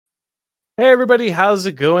Hey everybody, how's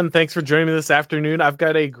it going? Thanks for joining me this afternoon. I've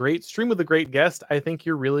got a great stream with a great guest I think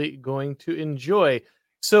you're really going to enjoy.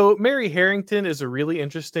 So, Mary Harrington is a really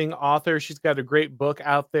interesting author. She's got a great book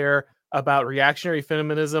out there about reactionary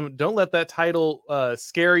feminism. Don't let that title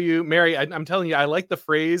scare you. Mary, I'm telling you, I like the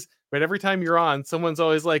phrase, but every time you're on, someone's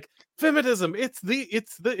always like, feminism, it's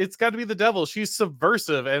got to be the devil. She's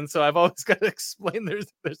subversive. And so I've always got to explain there's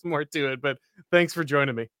more to it, but thanks for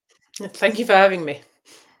joining me. Thank you for having me.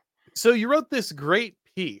 So you wrote this great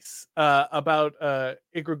piece about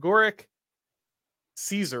Egregoric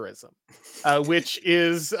Caesarism, which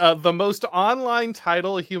is the most online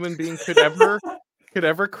title a human being could ever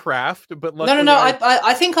craft. But No. luckily,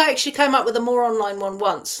 I think I actually came up with a more online one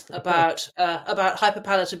once about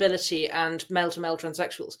hyperpalatability and male-to-male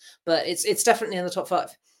transsexuals, but it's definitely in the top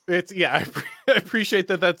 5. it's yeah. I appreciate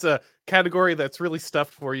that. That's a category that's really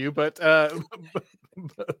stuffed for you, but yeah,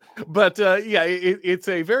 it's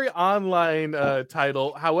a very online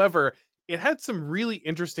title. However, it had some really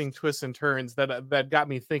interesting twists and turns that got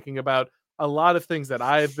me thinking about a lot of things that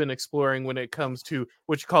I've been exploring when it comes to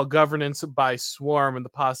what you call governance by swarm and the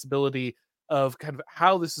possibility of kind of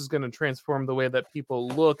how this is going to transform the way that people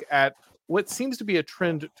look at what seems to be a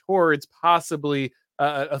trend towards possibly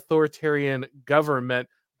authoritarian government.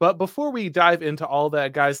 But before we dive into all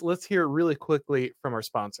that, guys, let's hear really quickly from our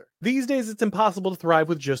sponsor. These days, it's impossible to thrive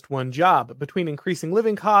with just one job. Between increasing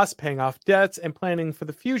living costs, paying off debts, and planning for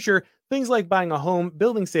the future, things like buying a home,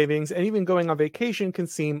 building savings, and even going on vacation can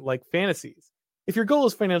seem like fantasies. If your goal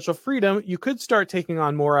is financial freedom, you could start taking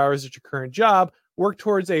on more hours at your current job, work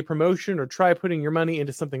towards a promotion, or try putting your money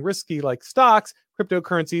into something risky like stocks,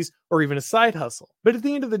 cryptocurrencies, or even a side hustle. But at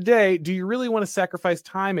the end of the day, do you really want to sacrifice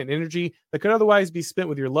time and energy that could otherwise be spent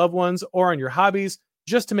with your loved ones or on your hobbies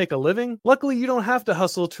just to make a living? Luckily, you don't have to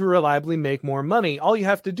hustle to reliably make more money. All you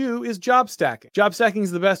have to do is job stacking. Job stacking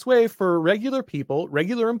is the best way for regular people,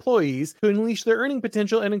 regular employees, to unleash their earning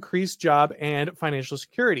potential and increase job and financial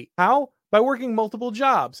security. How? By working multiple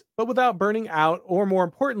jobs, but without burning out or, more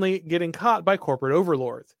importantly, getting caught by corporate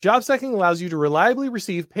overlords. Job stacking allows you to reliably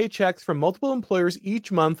receive paychecks from multiple employers each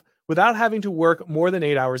month without having to work more than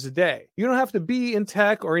 8 hours a day. You don't have to be in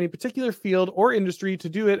tech or any particular field or industry to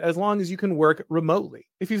do it as long as you can work remotely.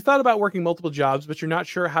 If you've thought about working multiple jobs but you're not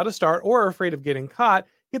sure how to start or are afraid of getting caught,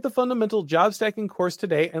 get the fundamental job stacking course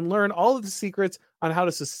today and learn all of the secrets on how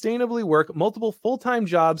to sustainably work multiple full-time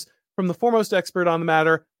jobs from the foremost expert on the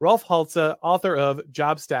matter, Rolf Haltze, author of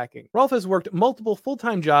Job Stacking. Rolf has worked multiple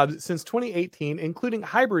full-time jobs since 2018, including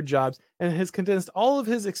hybrid jobs, and has condensed all of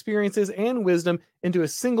his experiences and wisdom into a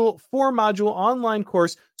single 4-module online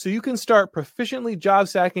course so you can start proficiently job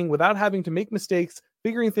stacking without having to make mistakes,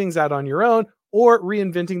 figuring things out on your own, or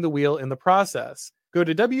reinventing the wheel in the process. Go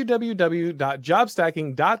to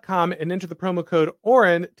www.jobstacking.com and enter the promo code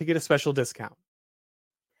OREN to get a special discount.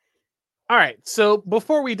 All right, so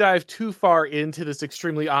before we dive too far into this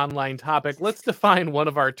extremely online topic, let's define one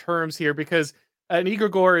of our terms here, because an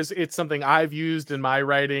egregore it's something I've used in my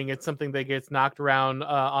writing. It's something that gets knocked around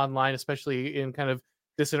online, especially in kind of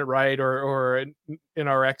dissident right or in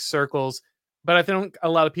our X circles. But I think a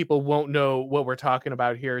lot of people won't know what we're talking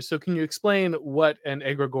about here. So can you explain what an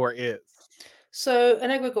egregore is? So,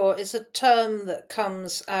 an egregore is a term that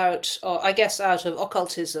comes out, or I guess, out of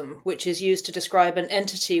occultism, which is used to describe an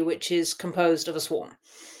entity which is composed of a swarm.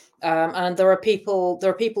 And there are people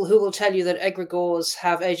who will tell you that egregores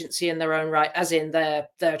have agency in their own right, as in their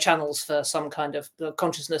channels for some kind of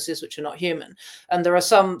consciousnesses which are not human. And there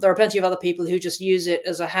are plenty of other people who just use it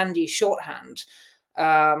as a handy shorthand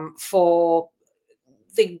for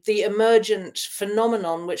the emergent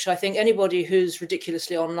phenomenon, which I think anybody who's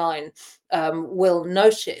ridiculously online will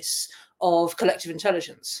notice, of collective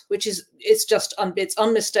intelligence, which is it's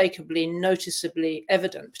unmistakably, noticeably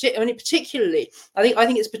evident. Particularly, I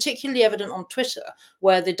think it's particularly evident on Twitter,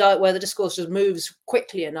 where the discourse just moves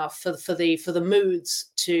quickly enough for the mood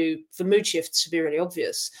shifts to be really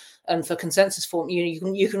obvious, and for consensus form.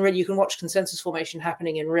 You can watch consensus formation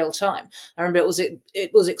happening in real time. I remember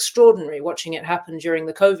it was extraordinary watching it happen during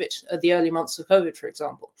the early months of COVID, for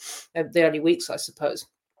example, the early weeks, I suppose,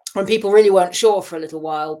 when people really weren't sure for a little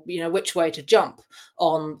while, which way to jump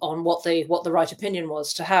on what the right opinion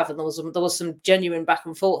was to have, and there was some genuine back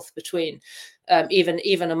and forth between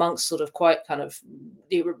even amongst sort of quite kind of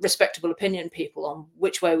respectable opinion people on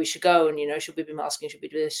which way we should go, and should we be masking, should we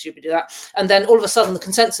do this, should we do that, and then all of a sudden the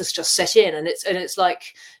consensus just set in, and it's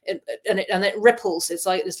like it ripples. It's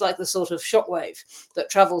like the sort of shockwave that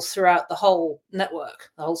travels throughout the whole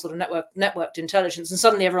network, the whole sort of networked intelligence, and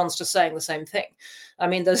suddenly everyone's just saying the same thing. I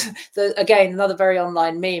mean, there's again another very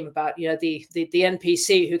online meme about the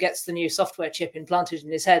NPC who gets the new software chip implanted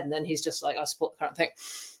in his head, and then he's just like, I support the current thing.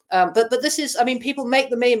 But this is, I mean, people make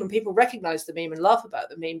the meme and people recognize the meme and laugh about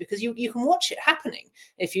the meme because you can watch it happening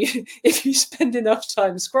if you spend enough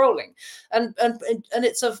time scrolling, and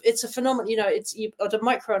it's a phenomenon. It's at a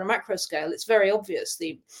micro and a macro scale. It's very obvious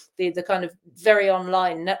the kind of very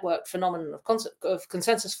online network phenomenon of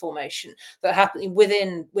consensus formation that happening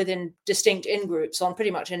within distinct in groups on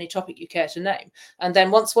pretty much any topic you care to name. And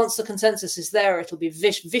then once the consensus is there, it'll be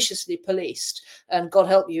viciously policed, and God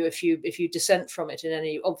help you if you dissent from it in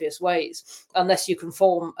any obvious ways, unless you can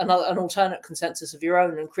form an alternate consensus of your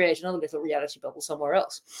own and create another little reality bubble somewhere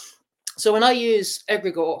else. So when I use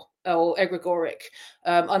egregor or egregoric,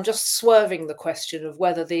 I'm just swerving the question of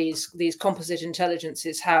whether these composite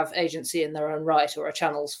intelligences have agency in their own right or are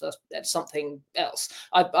channels for something else.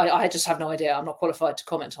 I just have no idea. I'm not qualified to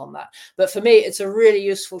comment on that. But for me, it's a really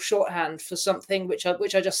useful shorthand for something which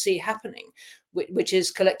I just see happening, which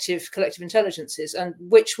is collective intelligences, and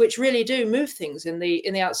which really do move things in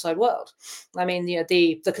the outside world. I mean,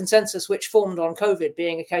 the consensus which formed on COVID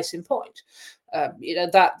being a case in point.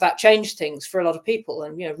 That changed things for a lot of people,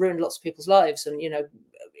 and ruined lots of people's lives, and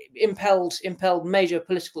impelled major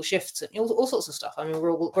political shifts and all sorts of stuff. I mean,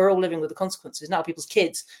 we're all living with the consequences now. People's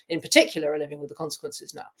kids, in particular, are living with the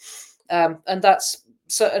consequences now, and that's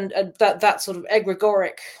so. And that sort of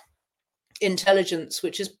egregoric intelligence,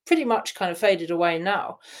 which is pretty much kind of faded away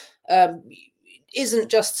now, isn't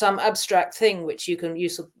just some abstract thing which you can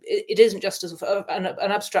use. It isn't just as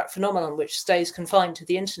an abstract phenomenon which stays confined to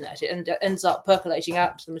the internet. It ends up percolating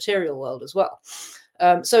out into the material world as well.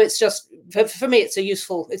 So it's just, for me, it's a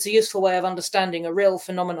useful way of understanding a real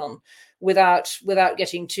phenomenon without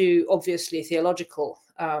getting too obviously theological,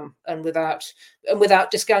 and without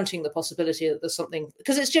discounting the possibility that there's something,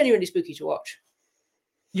 because it's genuinely spooky to watch.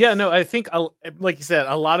 Yeah, no, I think, like you said,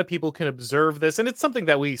 a lot of people can observe this, and it's something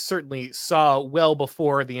that we certainly saw well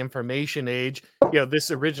before the information age.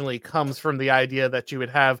 This originally comes from the idea that you would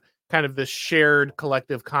have kind of this shared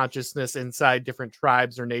collective consciousness inside different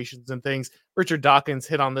tribes or nations and things. Richard Dawkins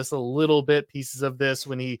hit on this a little bit, pieces of this,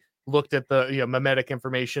 when he looked at the mimetic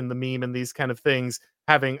information, the meme, and these kind of things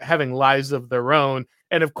having lives of their own.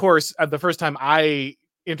 And of course, the first time I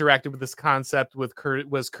interacted with this concept was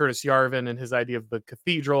Curtis Yarvin and his idea of the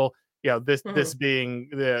cathedral. This being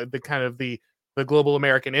the kind of the global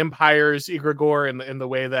American empire's egregor, in the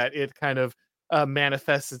way that it kind of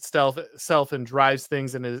manifests itself and drives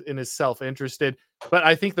things and is self-interested. But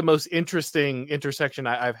I think the most interesting intersection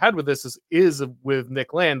I've had with this is with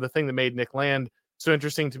Nick Land. The thing that made Nick Land so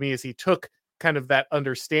interesting to me is he took kind of that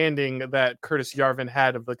understanding that Curtis Yarvin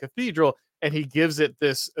had of the cathedral, and he gives it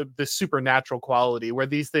this supernatural quality where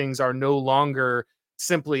these things are no longer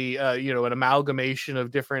simply an amalgamation of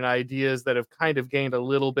different ideas that have kind of gained a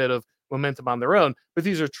little bit of momentum on their own, but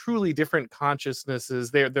these are truly different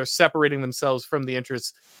consciousnesses. They're separating themselves from the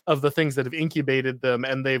interests of the things that have incubated them,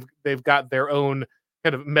 and they've got their own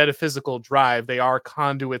kind of metaphysical drive. They are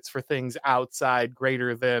conduits for things outside,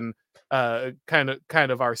 greater than kind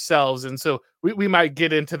of ourselves. And so we might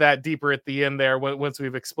get into that deeper at the end there once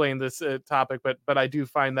we've explained this topic, but I do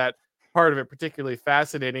find that part of it particularly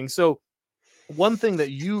fascinating. So one thing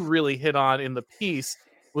that you really hit on in the piece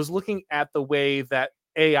was looking at the way that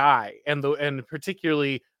AI and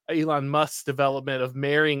particularly Elon Musk's development of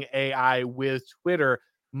marrying AI with Twitter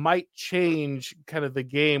might change kind of the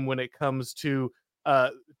game when it comes to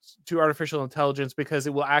artificial intelligence, because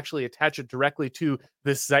it will actually attach it directly to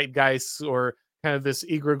this zeitgeist or kind of this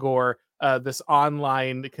egregor, this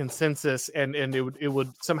online consensus, and it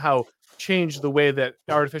would somehow change the way that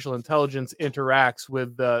artificial intelligence interacts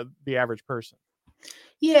with the average person.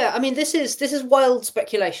 Yeah, I mean, this is wild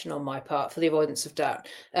speculation on my part, for the avoidance of doubt.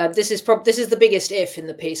 This is the biggest if in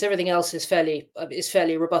the piece. Everything else is fairly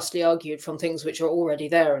robustly argued from things which are already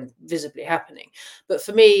there and visibly happening. But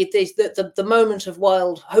for me, the moment of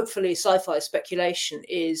wild, hopefully sci-fi speculation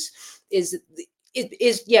is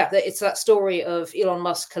it's that story of Elon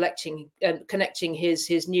Musk connecting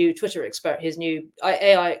his new Twitter experiment, his new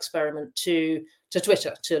AI experiment, to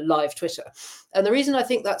Twitter, to live Twitter. And the reason I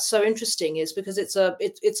think that's so interesting is because it's a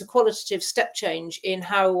qualitative step change in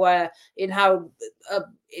how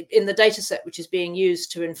in the data set which is being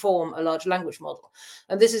used to inform a large language model.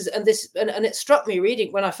 And it struck me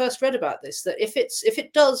reading when I first read about this, that if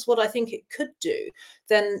it does what I think it could do,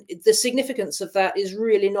 then the significance of that is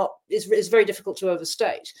really not is very difficult to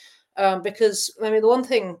overstate. Because I mean, the one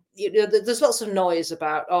thing, there's lots of noise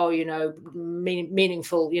about,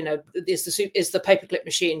 meaningful, is the paperclip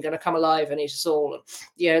machine going to come alive and eat us all?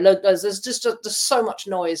 And there's just so much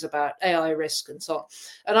noise about AI risk and so on.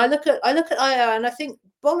 And I look at AI and I think,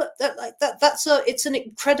 it's an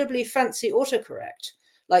incredibly fancy autocorrect.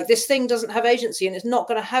 Like, this thing doesn't have agency, and it's not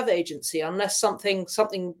going to have agency unless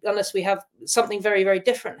unless we have something very, very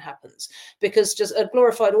different happens. Because just a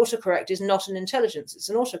glorified autocorrect is not an intelligence; it's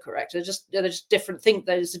an autocorrect. They're just different things.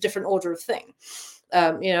 There's a different order of thing.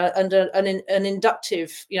 And an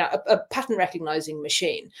inductive, a pattern recognizing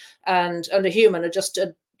machine, and a human are just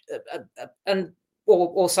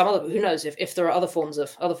or some other, who knows if there are other forms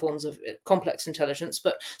of complex intelligence.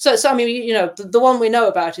 But so I mean, the one we know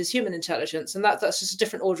about is human intelligence, and that's just a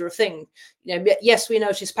different order of thing. Yes, we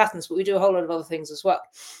notice patterns, but we do a whole lot of other things as well.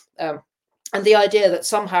 And the idea that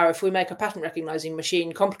somehow, if we make a pattern recognizing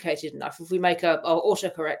machine complicated enough, if we make a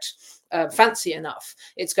autocorrect fancy enough,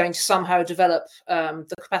 it's going to somehow develop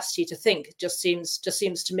the capacity to think. It just seems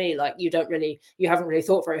to me like you haven't really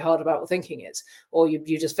thought very hard about what thinking is, or you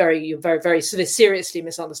very, very seriously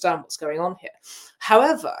misunderstand what's going on here.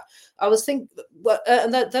 However, I was thinking,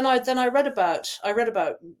 and then I read about.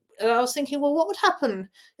 And I was thinking, well, what would happen?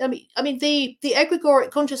 I mean, the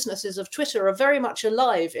egregoric consciousnesses of Twitter are very much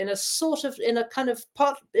alive in a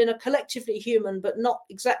collectively human, but not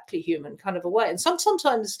exactly human kind of a way. And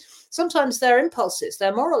sometimes their impulses,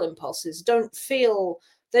 their moral impulses, don't feel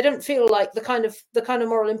like the kind of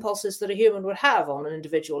moral impulses that a human would have on an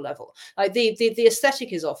individual level. Like the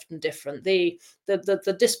aesthetic is often different. The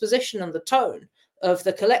disposition and the tone of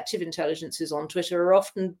the collective intelligences on Twitter are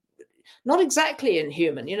often not exactly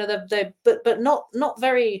inhuman, but not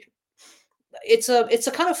very. It's a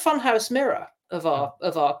kind of funhouse mirror of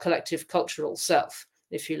our collective cultural self,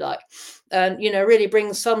 if you like, and really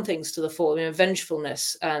brings some things to the fore,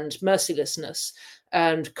 vengefulness and mercilessness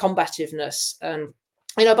and combativeness and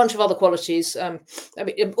a bunch of other qualities.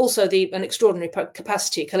 Also an extraordinary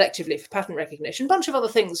capacity collectively for pattern recognition, a bunch of other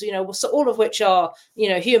things, so all of which are,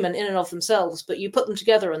 human in and of themselves, but you put them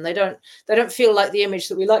together and they don't feel like the image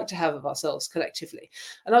that we like to have of ourselves collectively.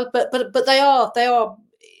 But they are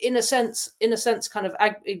in a sense kind of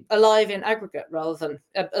alive in aggregate, rather than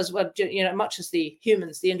as well, much as the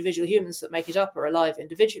individual humans that make it up are alive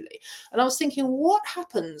individually. And I was thinking, what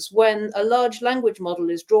happens when a large language model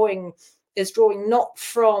is drawing not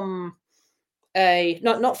from a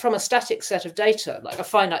static set of data, like a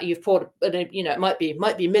finite, you've poured, it might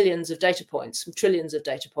be millions of data points, trillions of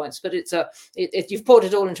data points, but you've poured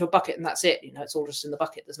it all into a bucket and that's it. It's all just in the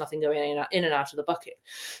bucket. There's nothing going in and out of the bucket,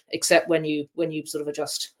 except when you sort of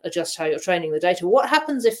adjust how you're training the data. What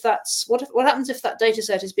happens if what happens if that data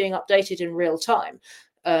set is being updated in real time?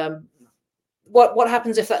 What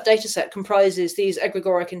happens if that data set comprises these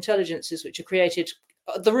egregoric intelligences, which are created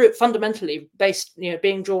the root fundamentally based,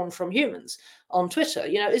 being drawn from humans on Twitter?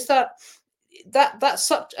 Is that's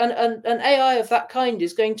such an AI of that kind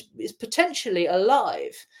is potentially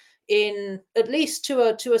alive in at least to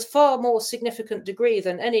a far more significant degree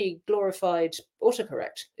than any glorified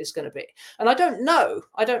autocorrect is going to be. And I don't know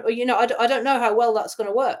how well that's going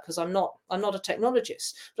to work, because I'm not a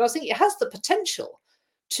technologist, but I think it has the potential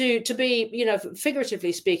to be,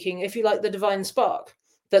 figuratively speaking, if you like, the divine spark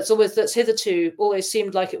that's hitherto always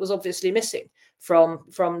seemed like it was obviously missing from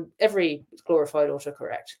every glorified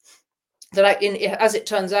autocorrect. That as it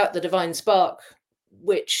turns out, the divine spark,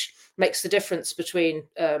 which makes the difference between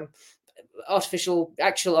actual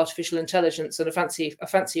artificial intelligence and a fancy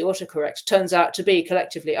autocorrect, turns out to be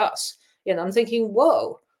collectively us. I'm thinking,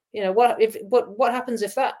 whoa, what happens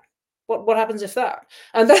if that? What happens if that?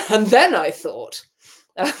 And then I thought.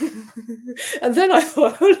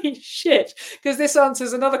 Holy shit, because this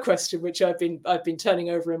answers another question which I've been turning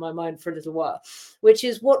over in my mind for a little while, which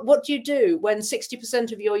is what do you do when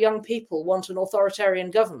 60% of your young people want an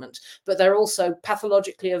authoritarian government, but they're also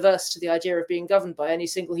pathologically averse to the idea of being governed by any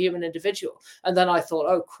single human individual? And then I thought,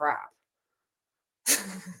 oh crap.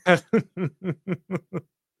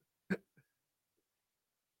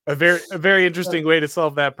 A very interesting way to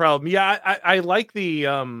solve that problem. Yeah, I like the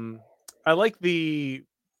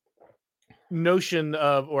notion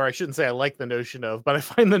of, or I shouldn't say I like the notion of, but I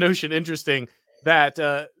find the notion interesting that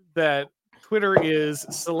that Twitter is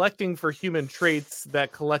selecting for human traits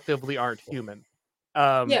that collectively aren't human.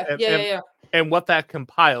 Yeah, and, yeah, yeah, and yeah. and what that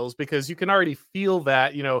compiles, because you can already feel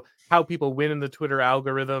that, how people win in the Twitter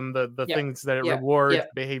algorithm, the Yep. things that it Yep. rewards,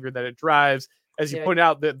 Yep. behavior that it drives. As you Yeah. point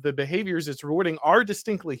out, the behaviors it's rewarding are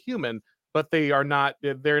distinctly human, but they're not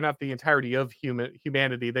the entirety of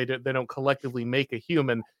humanity. They don't collectively make a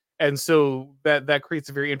human. And so that creates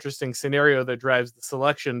a very interesting scenario that drives the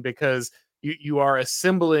selection, because you are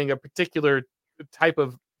assembling a particular type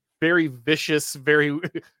of very vicious, very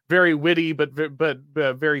very witty, but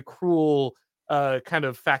very cruel kind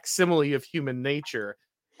of facsimile of human nature.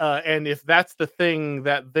 And if that's the thing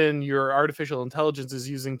that then your artificial intelligence is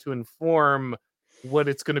using to inform what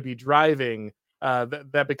it's going to be driving,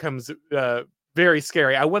 that becomes very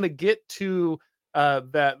scary. I want to get to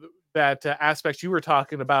that aspect you were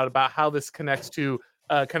talking about how this connects to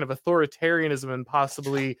kind of authoritarianism and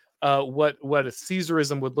possibly what a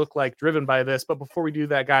Caesarism would look like driven by this. But before we do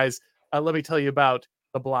that, guys, let me tell you about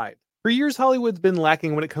The Blind. For years, Hollywood's been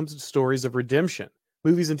lacking when it comes to stories of redemption.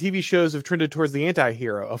 Movies and TV shows have trended towards the anti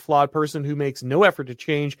hero, a flawed person who makes no effort to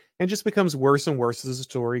change and just becomes worse and worse as the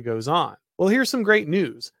story goes on. Well, here's some great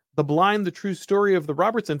news. The Blind, the true story of the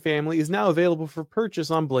Robertson family, is now available for purchase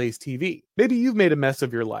on Blaze TV. Maybe you've made a mess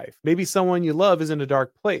of your life. Maybe someone you love is in a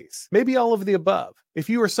dark place. Maybe all of the above. If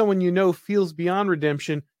you or someone you know feels beyond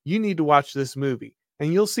redemption, you need to watch this movie,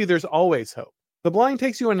 and you'll see there's always hope. The Blind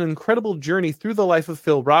takes you on an incredible journey through the life of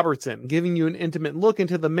Phil Robertson, giving you an intimate look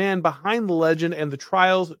into the man behind the legend and the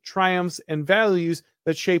trials, triumphs, and values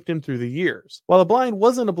that shaped him through the years. While The Blind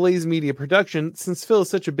wasn't a Blaze Media production, since Phil is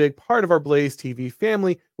such a big part of our Blaze TV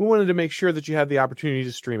family, we wanted to make sure that you had the opportunity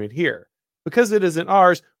to stream it here. Because it isn't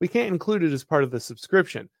ours, we can't include it as part of the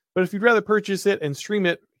subscription, but if you'd rather purchase it and stream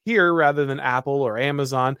it here rather than Apple or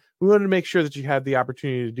Amazon, we wanted to make sure that you had the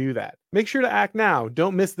opportunity to do that. Make sure to act now.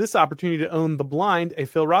 Don't miss this opportunity to own The Blind, a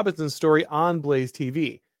Phil Robertson story on Blaze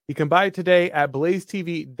TV. You can buy it today at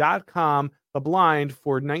blazetv.com, The Blind,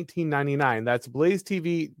 for $19.99. That's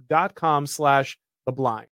blazetv.com/The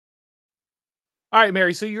Blind. All right,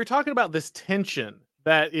 Mary. So you're talking about this tension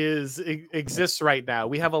that exists right now.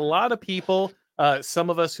 We have a lot of people, some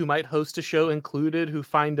of us who might host a show included, who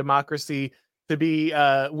find democracy to be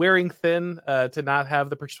wearing thin, to not have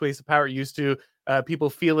the persuasive power it used to. People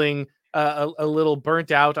feeling a little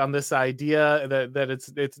burnt out on this idea that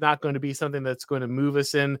it's not going to be something that's going to move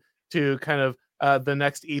us in to kind of the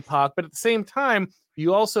next epoch. But at the same time,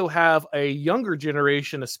 you also have a younger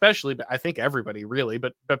generation, especially, but I think everybody really,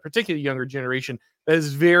 but particularly younger generation, that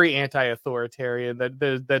is very anti-authoritarian,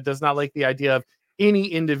 that does not like the idea of any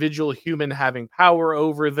individual human having power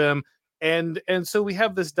over them. And so we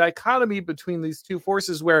have this dichotomy between these two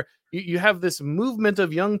forces, where you have this movement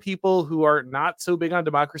of young people who are not so big on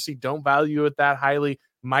democracy, don't value it that highly,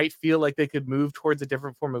 might feel like they could move towards a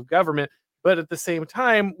different form of government. But at the same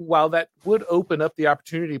time, while that would open up the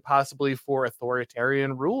opportunity possibly for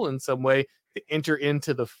authoritarian rule in some way to enter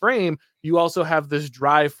into the frame, you also have this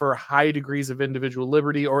drive for high degrees of individual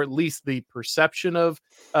liberty, or at least the perception of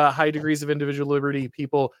high degrees of individual liberty,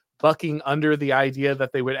 people bucking under the idea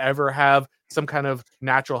that they would ever have some kind of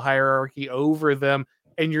natural hierarchy over them.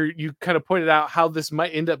 And you kind of pointed out how this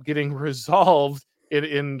might end up getting resolved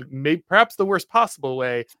in maybe perhaps the worst possible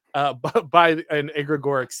way, by an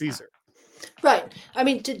egregoric Caesar. Right. I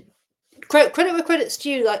mean, credit where credit's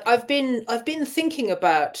due. Like I've been thinking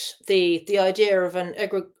about the idea of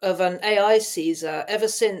an AI Caesar ever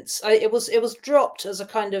since it was dropped as a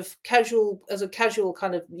kind of casual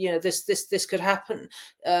kind of, this could happen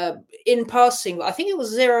in passing. I think it was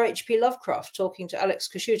Zero HP Lovecraft talking to Alex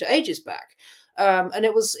Kashuta ages back. And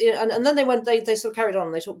it was, and then they sort of carried on.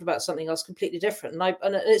 And they talked about something else completely different,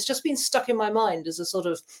 and it's just been stuck in my mind as a sort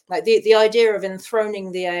of like the idea of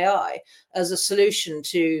enthroning the AI as a solution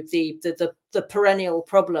to the perennial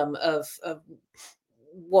problem of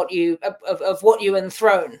what you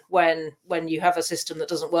enthrone when you have a system that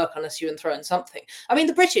doesn't work unless you enthrone something. I mean,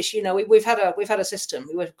 the British, we've had a system,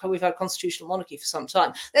 we've had constitutional monarchy for some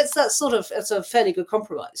time. That's a fairly good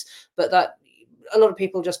compromise, but that a lot of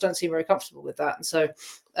people just don't seem very comfortable with that, and so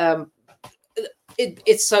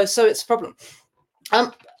it's a problem.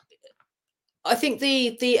 I think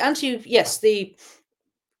the anti yes the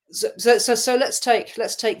so let's take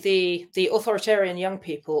the authoritarian young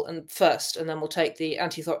people and first, and then we'll take the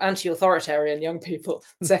anti-authoritarian young people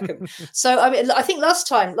second. So I mean, I think last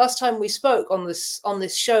time we spoke on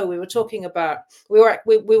this show, we were talking about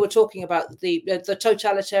the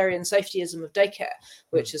totalitarian safetyism of daycare,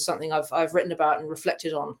 which is something I've written about and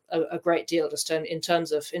reflected on a great deal, just in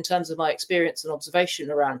terms of my experience and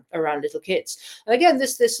observation around little kids. And again,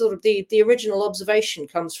 this sort of the original observation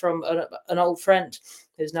comes from an old friend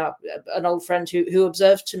who's now an old friend, who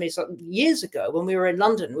observed to me some years ago when we were in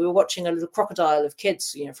London. We were watching a little crocodile of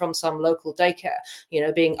kids, from some local daycare,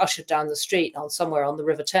 being ushered down the street on somewhere on the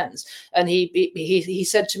River Thames. And he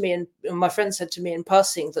said to me, and my friend said to me in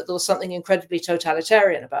passing, that there was something incredibly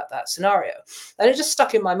totalitarian about that scenario, and it just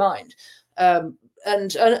stuck in my mind. And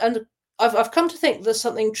I've come to think there's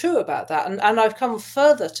something true about that, and I've come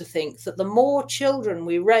further to think that the more children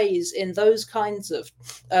we raise in those kinds of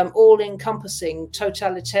all-encompassing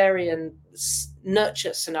totalitarian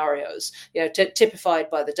nurture scenarios,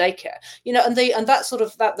 typified by the daycare, and that sort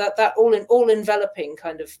of that all-enveloping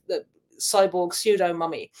kind of cyborg pseudo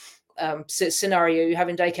mummy scenario you have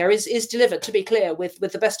in daycare is delivered, to be clear, with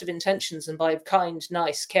the best of intentions and by kind,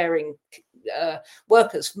 nice, caring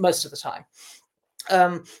workers most of the time.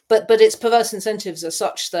 But its perverse incentives are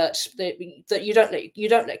such that you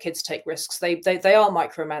don't let kids take risks. They are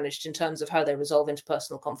micromanaged in terms of how they resolve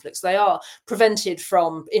interpersonal conflicts. They are prevented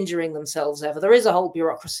from injuring themselves ever. There is a whole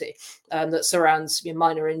bureaucracy that surrounds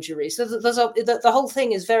minor injuries. So the whole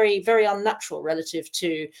thing is very, very unnatural relative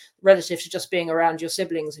to just being around your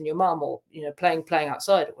siblings and your mum, or playing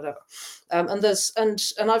outside or whatever.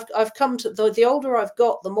 And I've come to, the older I've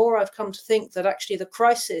got, the more I've come to think that actually the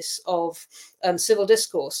crisis of civil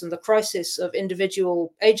discourse and the crisis of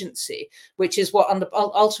individual agency, which is what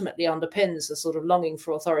ultimately underpins the sort of longing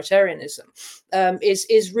for authoritarianism,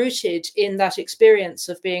 is rooted in that experience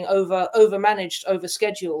of being overmanaged,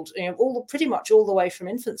 overscheduled, pretty much all the way from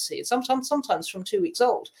infancy, sometimes from 2 weeks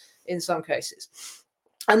old in some cases.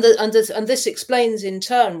 And this explains in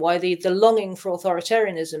turn why the longing for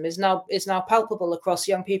authoritarianism is now palpable across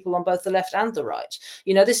young people on both the left and the right.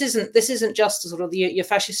 This isn't just sort of your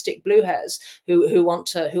fascistic blue hairs who want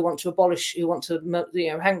to abolish, who want to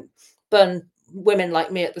burn women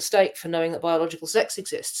like me at the stake for knowing that biological sex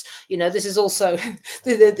exists. This is also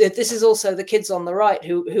the kids on the right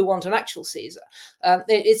who want an actual Caesar.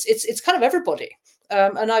 It's kind of everybody.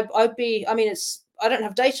 And I don't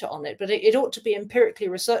have data on it, but it ought to be empirically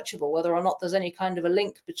researchable whether or not there's any kind of a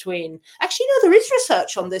link between. Actually, no, there is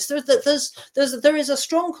research on this. There is a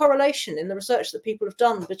strong correlation in the research that people have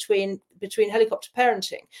done between helicopter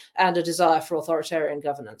parenting and a desire for authoritarian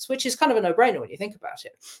governance, which is kind of a no-brainer when you think about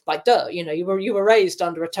it. Like, duh, you were raised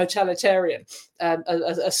under a totalitarian,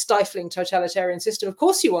 a stifling totalitarian system. Of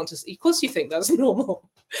course you think that's normal.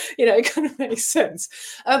 It kind of makes sense.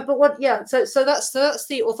 So that's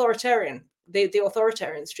the authoritarian. The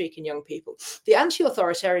authoritarian streak in young people. The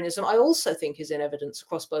anti-authoritarianism, I also think, is in evidence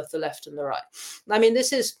across both the left and the right. I mean,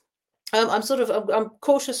 this is. I'm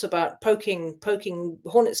cautious about poking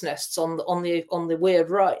hornets' nests on the weird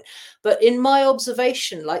right, but in my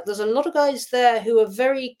observation, there's a lot of guys there who are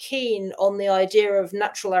very keen on the idea of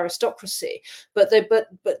natural aristocracy, but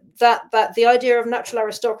that the idea of natural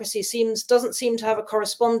aristocracy doesn't seem to have a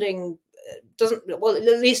corresponding. At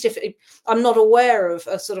least if I'm not aware of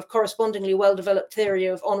a sort of correspondingly well-developed theory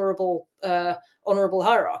of honorable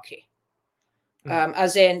hierarchy.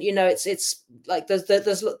 As in, it's like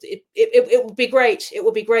it would be great. It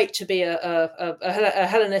would be great to be a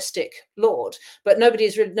Hellenistic lord, but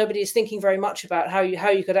nobody's thinking very much about how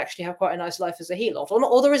you could actually have quite a nice life as a helot,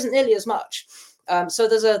 or there isn't nearly as much. So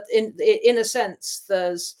there's in a sense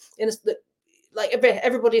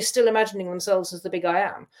everybody's still imagining themselves as the big I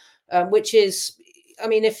am. Which is, I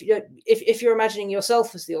mean, if you're imagining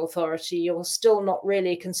yourself as the authority, you're still not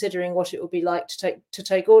really considering what it would be like to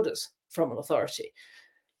take orders from an authority.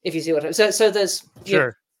 If you see what I'm saying. So there's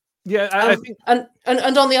sure, yeah, I think, and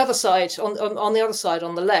on the other side, on the other side,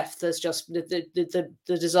 on the left, there's just the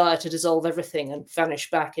desire to dissolve everything and vanish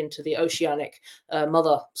back into the oceanic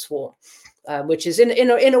mother swarm, which is in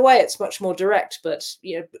a way it's much more direct. But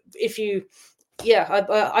if you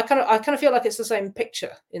I kind of feel like it's the same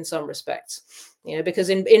picture in some respects, because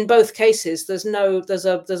in both cases there's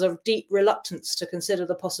a deep reluctance to consider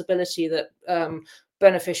the possibility that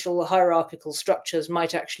beneficial hierarchical structures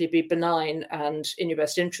might actually be benign and in your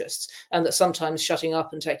best interests, and that sometimes shutting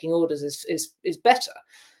up and taking orders is better.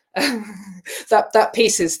 that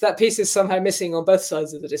piece is somehow missing on both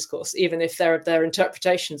sides of the discourse, even if their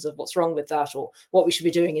interpretations of what's wrong with that or what we should be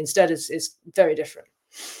doing instead is very different.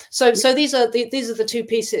 So these are the two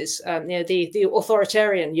pieces, the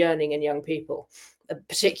authoritarian yearning in young people,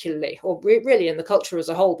 particularly, or really in the culture as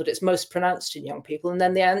a whole, but it's most pronounced in young people, and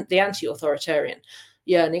then the anti-authoritarian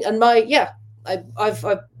yearning. And I've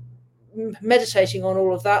meditating on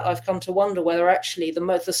all of that, I've come to wonder whether actually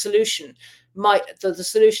the solution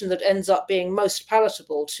that ends up being most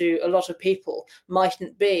palatable to a lot of people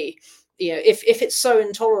mightn't be, if it's so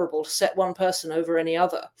intolerable to set one person over any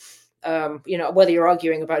other, Whether you're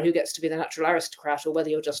arguing about who gets to be the natural aristocrat or whether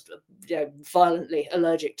you're just violently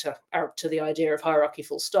allergic to the idea of hierarchy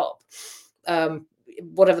full stop.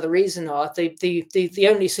 Whatever the reason are, the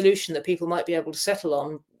only solution that people might be able to settle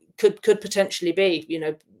on could potentially be,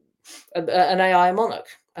 an AI monarch.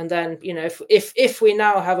 And then, if we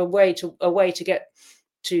now have a way to get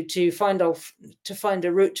to find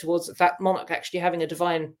a route towards that monarch actually having a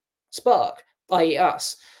divine spark, i.e.,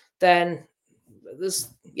 us, then there's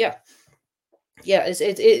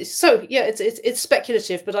it's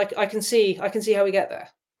speculative, but I can see how we get there.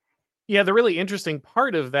 Yeah, the really interesting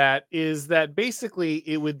part of that is that basically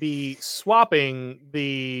it would be swapping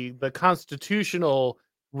the constitutional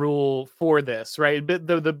rule for this, right? But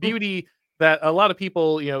the Mm. beauty that a lot of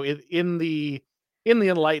people, in the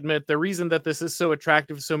Enlightenment, the reason that this is so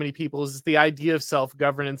attractive to so many people is the idea of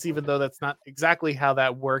self-governance, even though that's not exactly how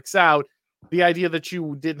that works out. The idea that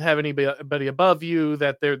you didn't have anybody above you,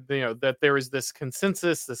 that that there is this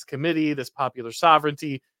consensus, this committee, this popular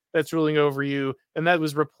sovereignty that's ruling over you, and that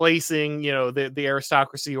was replacing the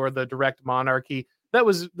aristocracy or the direct monarchy. That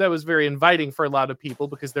was very inviting for a lot of people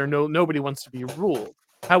because nobody wants to be ruled.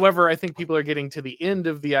 However, I think people are getting to the end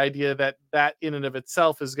of the idea that in and of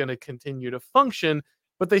itself is going to continue to function,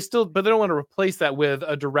 but they don't want to replace that with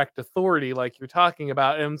a direct authority like you're talking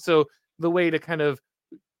about. And so the way to kind of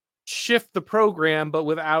shift the program, but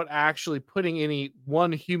without actually putting any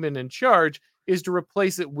one human in charge, is to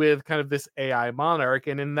replace it with kind of this AI monarch.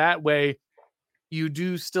 And in that way, you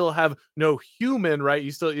do still have no human, right?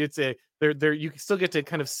 You still, it's a, there, you still get to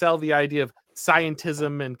kind of sell the idea of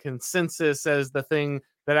scientism and consensus as the thing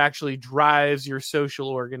that actually drives your social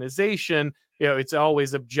organization. It's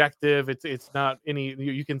always objective. It's not any,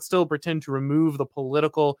 you can still pretend to remove the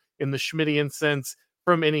political in the Schmittian sense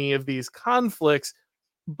from any of these conflicts,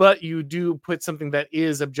 but you do put something that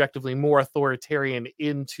is objectively more authoritarian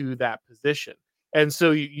into that position. And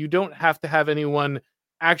so you don't have to have anyone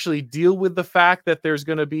actually deal with the fact that there's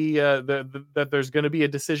going to be that there's going to be a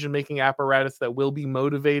decision making apparatus that will be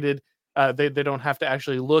motivated. They don't have to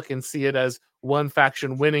actually look and see it as one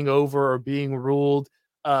faction winning over or being ruled.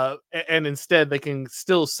 And instead, they can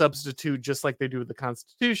still substitute, just like they do with the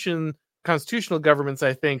constitutional governments,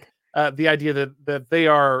 I think, the idea that they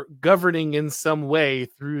are governing in some way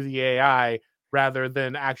through the AI rather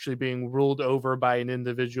than actually being ruled over by an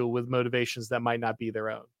individual with motivations that might not be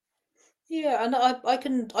their own. Yeah, and I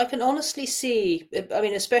can honestly see. I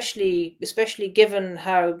mean, especially given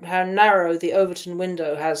how narrow the Overton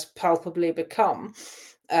window has palpably become,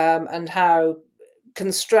 and how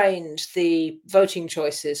constrained the voting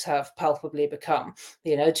choices have palpably become,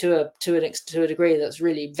 to a degree that's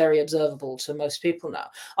really very observable to most people now.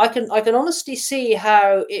 I can honestly see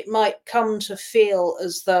how it might come to feel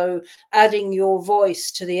as though adding your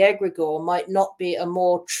voice to the egregore might not be a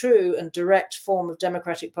more true and direct form of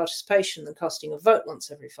democratic participation than casting a vote once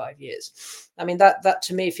every 5 years. I mean, that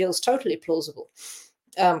to me feels totally plausible.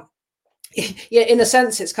 um yeah, in a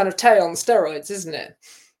sense it's kind of Tay on steroids, isn't it?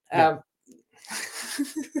 Yeah. um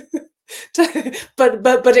but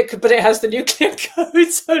it has the nuclear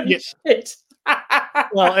codes. Holy Yeah. shit!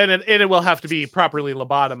 Well, and it will have to be properly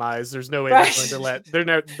lobotomized. There's no way Right. they're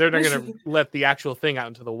not going to let the actual thing out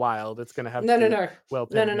into the wild. It's going to have to No, no, be no, well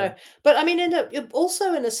no, pinned no, no. in. But I mean,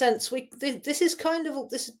 also in a sense, this is kind of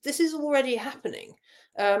this is already happening.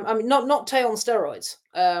 I mean, not Tay on steroids,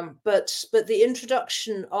 but the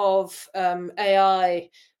introduction of AI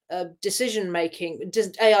decision making,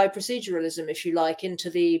 AI proceduralism, if you like, into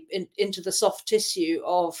the soft tissue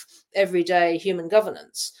of everyday human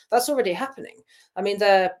governance. That's already happening. I mean,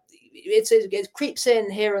 it creeps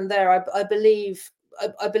in here and there. I believe.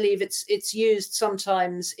 I believe it's used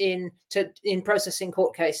sometimes in processing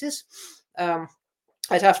court cases.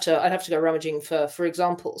 I'd have to go rummaging for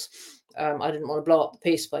examples. I didn't want to blow up the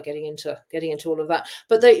piece by getting into all of that.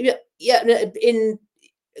 But in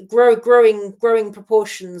growing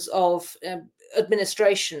proportions of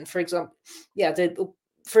administration, for example,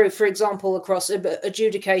 for example, across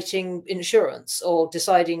adjudicating insurance or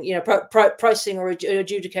deciding, pricing or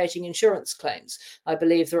adjudicating insurance claims. I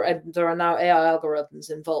believe there are now AI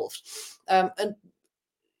algorithms involved, and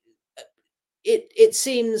it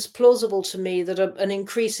seems plausible to me that an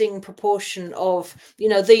increasing proportion of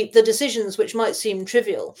the decisions which might seem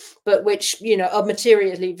trivial but which are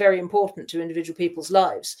materially very important to individual people's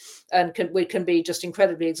lives and can be just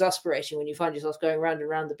incredibly exasperating when you find yourself going round and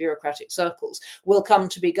round the bureaucratic circles, will come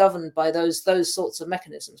to be governed by those sorts of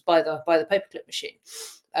mechanisms, by the paperclip machine.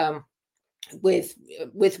 With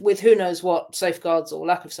who knows what safeguards or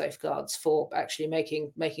lack of safeguards for actually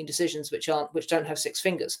making decisions which don't have six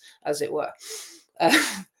fingers, as it were. uh,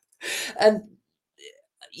 and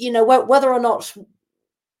whether or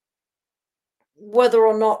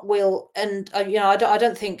not we'll end, I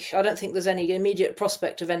don't think there's any immediate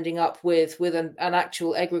prospect of ending up with an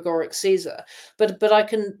actual egregoric Caesar, but I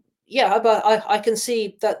can, yeah, but I can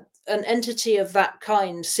see that an entity of that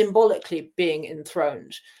kind symbolically being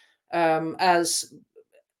enthroned, as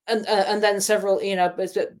and then several,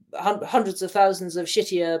 hundreds of thousands of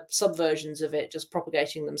shittier subversions of it just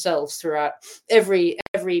propagating themselves throughout every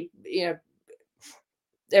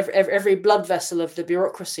every blood vessel of the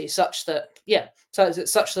bureaucracy, such that, yeah,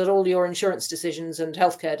 such that all your insurance decisions and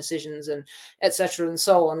healthcare decisions and etc. and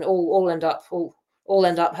so on all end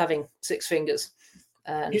up having six fingers.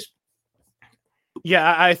 And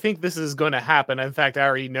Yeah, I think this is going to happen. In fact, I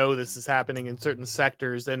already know this is happening in certain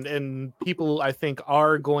sectors, and people, I think,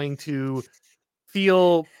 are going to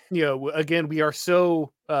feel, again, we are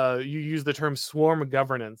so, you use the term swarm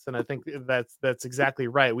governance, and I think that's exactly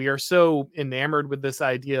right. We are so enamored with this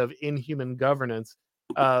idea of inhuman governance.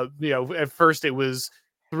 At first it was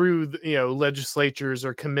through legislatures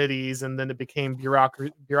or committees, and then it became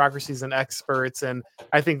bureaucracies and experts. And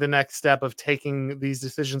I think the next step of taking these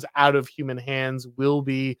decisions out of human hands will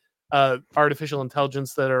be artificial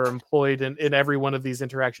intelligence that are employed in every one of these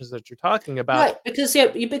interactions that you're talking about. right, because, yeah,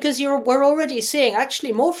 because we're already seeing,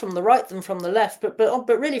 actually, more from the right than from the left, but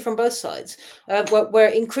really from both sides. We're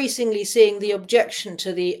increasingly seeing the objection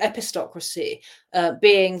to the epistocracy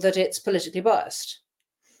being that it's politically biased.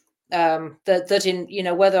 That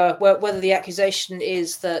in, whether the accusation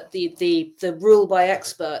is that the rule by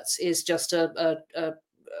experts is just a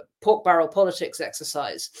pork barrel politics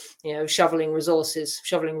exercise, shoveling resources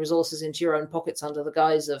into your own pockets under the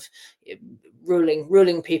guise of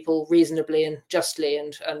ruling people reasonably and justly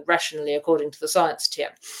and rationally according to the science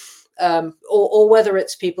TM. Or whether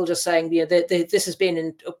it's people just saying, this has been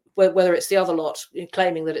in, whether it's the other lot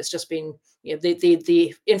claiming that it's just been,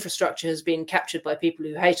 the infrastructure has been captured by people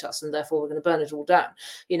who hate us, and therefore we're going to burn it all down.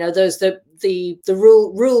 The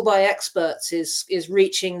rule by experts is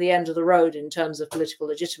reaching the end of the road in terms of political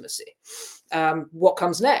legitimacy. What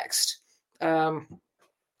comes next?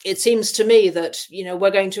 It seems to me that we're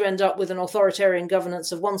going to end up with an authoritarian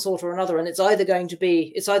governance of one sort or another, and it's either going to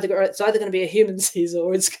be a human Caesar,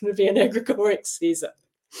 or it's going to be an egregoric Caesar.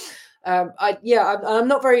 I'm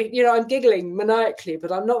not very, I'm giggling maniacally,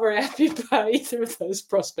 but I'm not very happy about either of those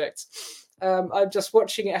prospects. I'm just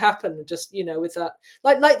watching it happen, just with that,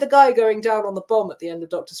 like the guy going down on the bomb at the end of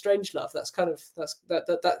Doctor Strangelove.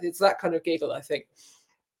 It's that kind of giggle, I think.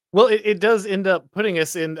 Well, it does end up putting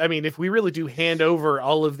us in. I mean, if we really do hand over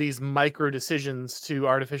all of these micro decisions to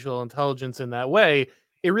artificial intelligence in that way,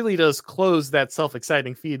 it really does close that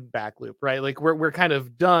self-exciting feedback loop, right? Like we're kind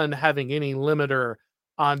of done having any limiter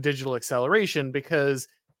on digital acceleration, because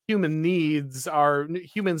humans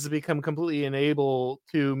become completely unable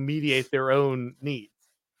to mediate their own needs.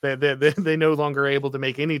 They no longer able to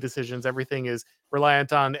make any decisions. Everything is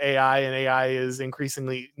reliant on AI, and AI is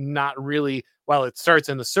increasingly not really, while it starts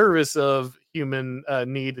in the service of human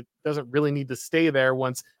need, it doesn't really need to stay there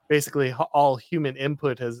once basically all human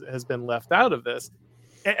input has been left out of this.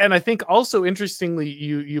 And I think also interestingly,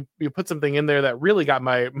 you put something in there that really got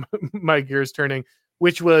my my gears turning,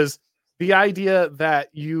 which was the idea that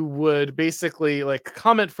you would basically like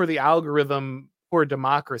comment for the algorithm for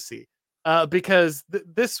democracy, because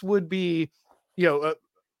this would be, you know, uh,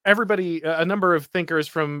 everybody, a number of thinkers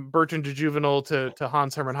from Bertrand de Juvenal to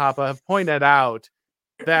Hans Hermann Hoppe have pointed out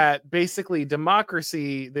that basically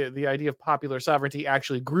democracy, the idea of popular sovereignty,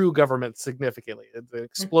 actually grew government significantly. The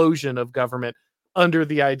explosion of government under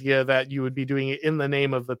the idea that you would be doing it in the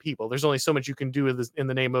name of the people. There's only so much you can do in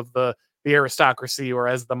the name of the aristocracy or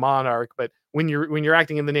as the monarch, but when you're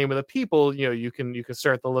acting in the name of the people, you can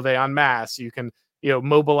start the levee en masse. You can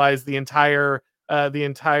mobilize the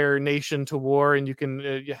entire nation to war, and you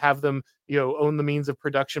can have them own the means of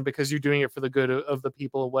production because you're doing it for the good of the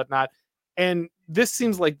people and whatnot. And this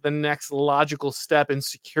seems like the next logical step in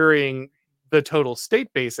securing the total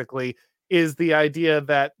state, basically, is the idea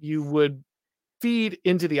that you would feed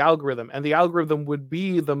into the algorithm, and the algorithm would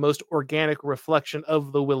be the most organic reflection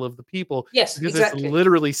of the will of the people, Yes, because it's exactly.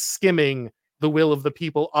 literally skimming the will of the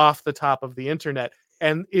people off the top of the internet.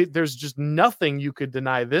 And there's just nothing you could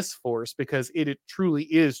deny this force, because it truly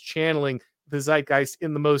is channeling the zeitgeist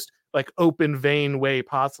in the most like open vein way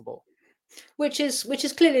possible. Which is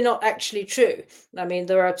clearly not actually true. I mean,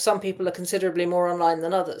 there are some people are considerably more online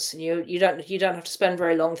than others, and you don't have to spend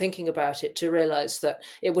very long thinking about it to realize that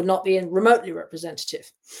it would not be remotely representative.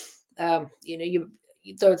 You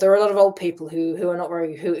there are a lot of old people who are not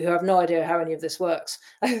very who have no idea how any of this works.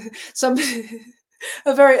 some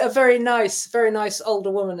very nice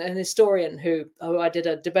older woman, an historian who I did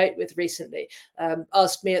a debate with recently,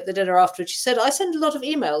 asked me at the dinner afterwards. She said, "I send a lot of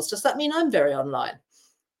emails. Does that mean I'm very online?"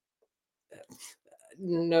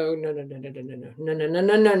 No, no, no, no, no, no, no, no, no, no,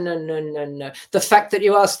 no, no, no, no, no, no. The fact that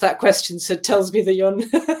you asked that question tells me that you're no,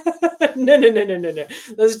 no, no, no, no, no.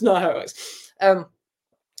 That's not how it works.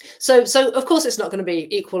 So of course it's not going to be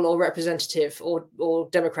equal or representative or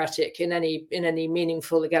democratic in any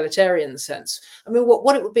meaningful egalitarian sense. I mean,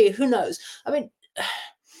 what it would be, who knows? I mean,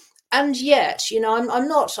 and yet, I'm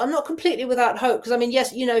not completely without hope, because I mean,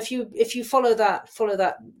 yes, if you follow that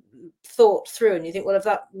thought through and you think, well, if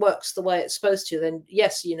that works the way it's supposed to, then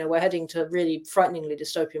yes, we're heading to really frighteningly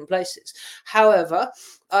dystopian places. However,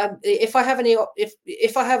 if I have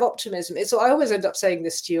if I have optimism, it's I always end up saying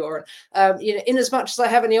this to you, Oren. In as much as I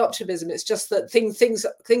have any optimism, it's just that things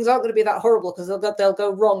aren't going to be that horrible, because they'll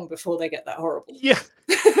go wrong before they get that horrible. Yeah.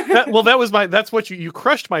 That's what you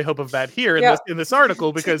crushed my hope of that here in Yeah. this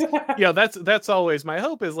article, because that's always my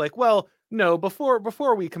hope, is like, well, no,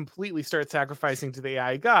 before we completely start sacrificing to the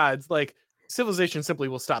AI gods, like, civilization simply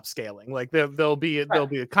will stop scaling. Like, there'll be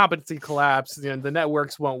Right. a competency collapse, the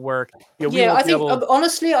networks won't work. We Yeah, won't I be think able.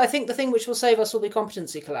 honestly, I think the thing which will save us will be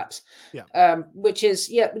competency collapse. Yeah. Which is,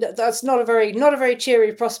 that's not a very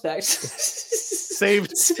cheery prospect.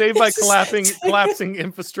 Saved by collapsing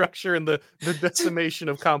infrastructure and the decimation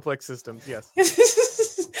of complex systems. Yes.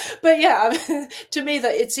 But yeah, I mean, to me,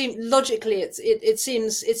 that it seems logically, it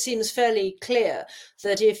seems fairly clear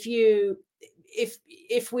that if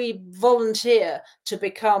we volunteer to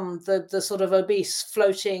become the sort of obese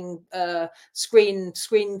floating screen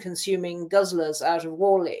consuming guzzlers out of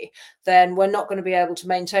Wall-E, then we're not going to be able to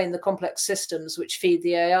maintain the complex systems which feed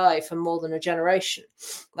the AI for more than a generation.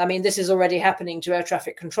 I mean, this is already happening to air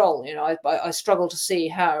traffic control. I struggle to see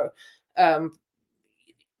how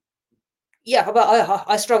but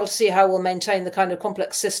I struggle to see how we'll maintain the kind of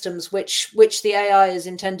complex systems which the AI is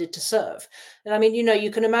intended to serve. And I mean, you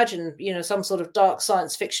can imagine, some sort of dark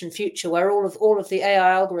science fiction future where all of the AI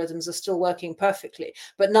algorithms are still working perfectly,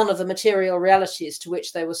 but none of the material realities to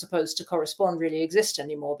which they were supposed to correspond really exist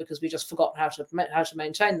anymore, because we just forgot how to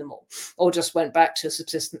maintain them all, or just went back to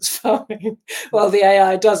subsistence farming while the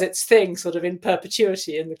AI does its thing, sort of in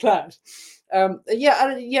perpetuity in the cloud.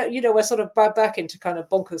 We're sort of back into kind of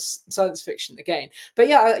bonkers science fiction again.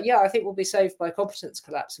 But I think we'll be saved by competence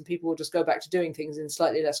collapse, and people will just go back to doing things in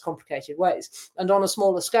slightly less complicated ways and on a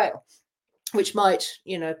smaller scale, which might,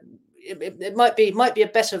 it might be a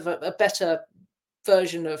better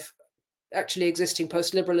version of actually existing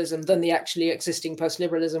post-liberalism than the actually existing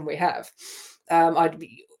post-liberalism we have.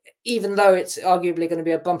 Even though it's arguably going to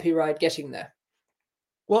be a bumpy ride getting there.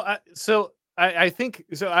 Well, I think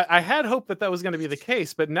so. I had hoped that was going to be the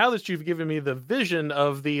case, but now that you've given me the vision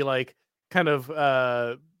of the, like, kind of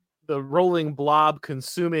the rolling blob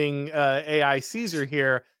consuming AI Caesar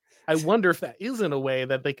here, I wonder if that isn't a way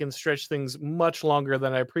that they can stretch things much longer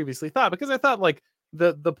than I previously thought. Because I thought, like,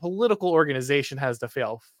 the political organization has to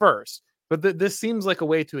fail first, but this seems like a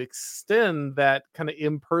way to extend that kind of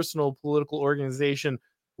impersonal political organization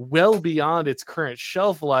well beyond its current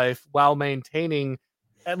shelf life, while maintaining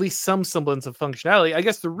at least some semblance of functionality. I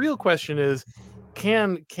guess the real question is,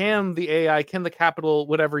 can the AI, can the capital,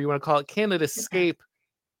 whatever you want to call it, can it escape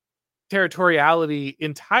territoriality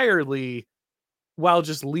entirely while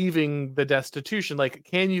just leaving the destitution? Like,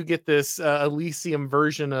 can you get this Elysium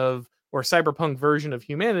version of, or cyberpunk version of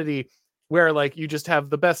humanity, where, like, you just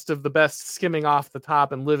have the best of the best skimming off the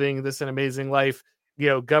top and living this an amazing life,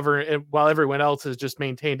 govern, while everyone else is just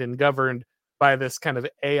maintained and governed by this kind of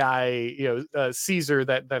AI, Caesar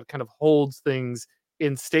that kind of holds things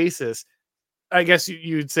in stasis. I guess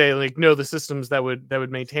you'd say, like, no, the systems that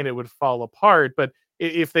would maintain it would fall apart. But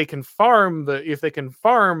if they can farm the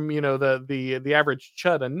average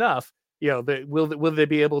chud enough, will they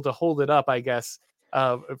be able to hold it up? I guess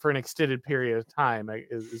for an extended period of time,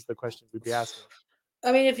 is the question we'd be asking.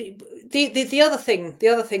 I mean, if you, the other thing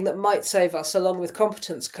that might save us, along with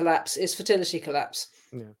competence collapse, is fertility collapse.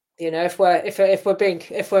 Yeah. If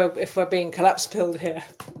we're being collapse pilled here.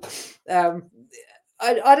 um,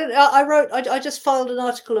 I just filed an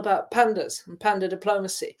article about pandas and panda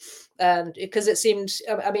diplomacy, and because it seemed,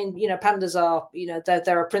 I mean, pandas are,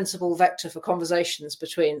 they're a principal vector for conversations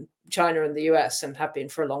between China and the US, and have been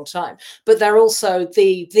for a long time. But they're also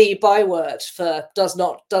the byword for does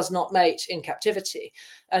not mate in captivity,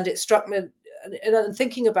 and it struck me. And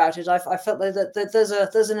thinking about it, I felt that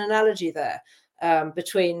there's an analogy there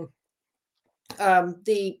between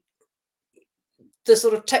the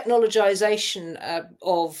sort of technologization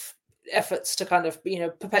of efforts to kind of,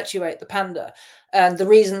 perpetuate the panda, and the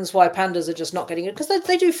reasons why pandas are just not getting it, because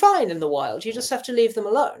they do fine in the wild. You just have to leave them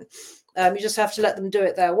alone. You just have to let them do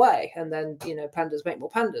it their way, and then pandas make more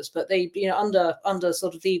pandas. But they, under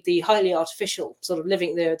sort of the highly artificial sort of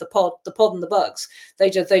living there, the pod and the bugs, they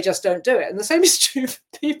just don't do it. And the same is true for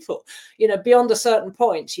people. Beyond a certain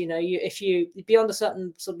point, if you beyond a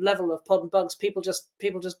certain sort of level of pod and bugs, people just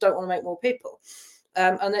don't want to make more people,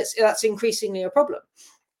 and that's increasingly a problem.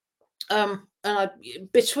 And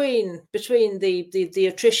between the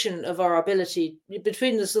attrition of our ability,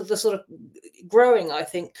 between the sort of growing, I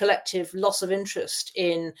think, collective loss of interest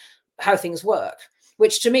in how things work,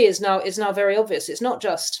 which to me is now very obvious. It's not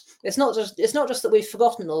just that we've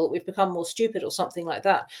forgotten or that we've become more stupid or something like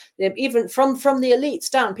that. Even from the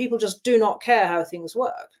elites down, people just do not care how things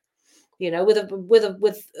work. With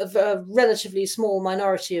a relatively small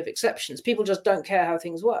minority of exceptions, people just don't care how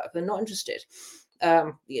things work. They're not interested.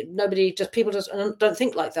 People just don't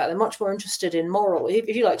think like that. They're much more interested in moral,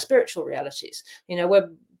 if you like, spiritual realities.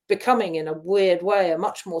 We're becoming, in a weird way, a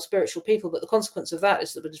much more spiritual people, but the consequence of that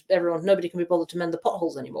is that nobody can be bothered to mend the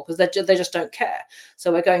potholes anymore, because they just don't care.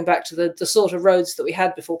 So we're going back to the sort of roads that we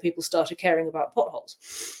had before people started caring about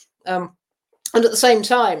potholes. And at the same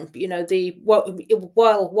time,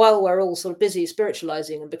 while we're all sort of busy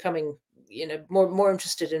spiritualizing and becoming, more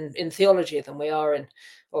interested in theology than we are in,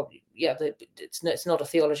 it's not a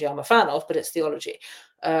theology I'm a fan of, but it's theology.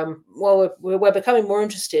 While we're becoming more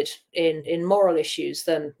interested in moral issues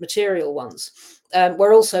than material ones,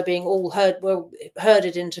 we're also being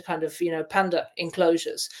herded into kind of panda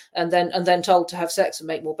enclosures, and then told to have sex and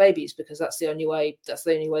make more babies, because that's the only way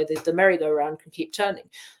the merry-go-round can keep turning.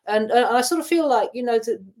 And I sort of feel like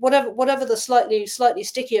whatever the slightly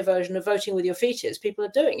stickier version of voting with your feet is, people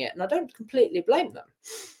are doing it, and I don't completely blame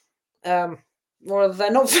them. Or they're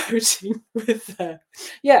not voting with their,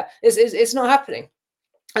 it's not happening.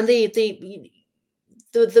 And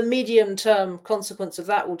the medium term consequence of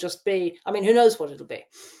that will just be, I mean, who knows what it'll be.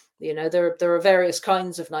 There are various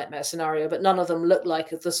kinds of nightmare scenario, but none of them look like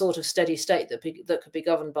the sort of steady state that could be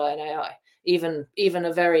governed by an AI. Even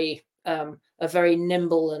a very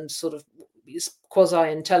nimble and sort of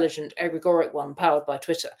quasi-intelligent Egregoric one powered by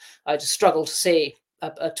Twitter. I just struggle to see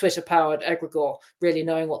a Twitter-powered egregore really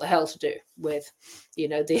knowing what the hell to do with,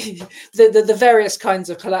 the various kinds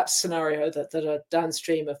of collapse scenario that are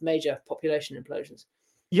downstream of major population implosions.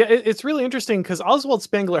 Yeah, it's really interesting because Oswald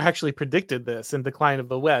Spengler actually predicted this in Decline of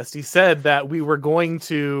the West. He said that we were going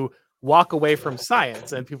to walk away from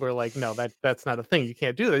science, and people are like, "No, that's not a thing. You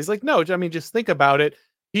can't do that." He's like, "No, I mean, just think about it.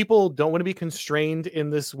 People don't want to be constrained in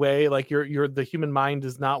this way. Like, the human mind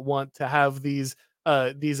does not want to have these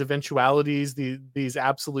eventualities, these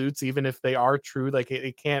absolutes, even if they are true. Like,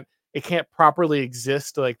 it can't properly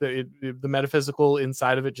exist. Like the metaphysical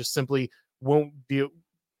inside of it just simply won't be."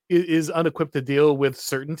 Is unequipped to deal with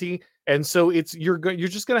certainty, and so you're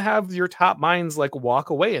just gonna have your top minds like walk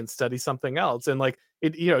away and study something else, and like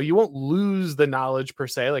you won't lose the knowledge per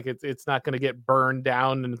se, like it's not gonna get burned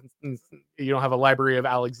down, and you don't have a Library of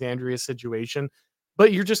Alexandria situation,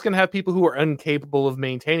 but you're just gonna have people who are incapable of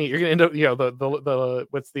maintaining it. You're gonna end up, the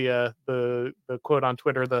what's the quote on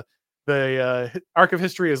Twitter, the arc of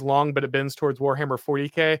history is long, but it bends towards Warhammer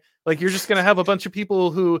 40K. Like, you're just gonna have a bunch of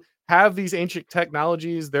people who have these ancient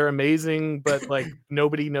technologies. They're amazing, but like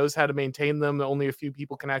nobody knows how to maintain them. Only a few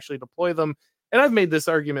people can actually deploy them. And I've made this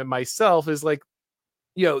argument myself, is like,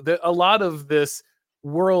 a lot of this a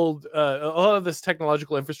lot of this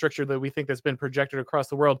technological infrastructure that we think that's been projected across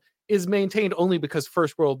the world is maintained only because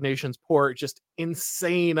first world nations pour just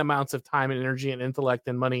insane amounts of time and energy and intellect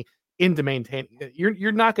and money into maintaining it.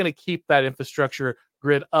 You're not going to keep that infrastructure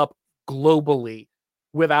grid up globally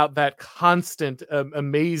without that constant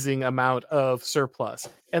amazing amount of surplus,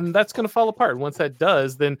 and that's going to fall apart. Once that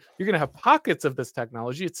does, then you're going to have pockets of this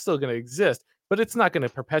technology. It's still going to exist, but it's not going to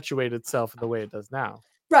perpetuate itself the way it does now.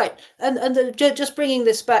 Right, and just bringing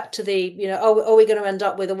this back to the, are we going to end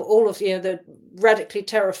up with all of the radically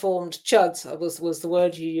terraformed chuds, was the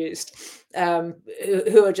word you used,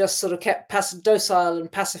 who are just sort of kept docile and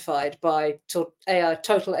pacified by total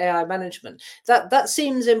AI management? That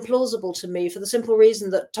seems implausible to me, for the simple reason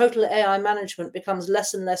that total AI management becomes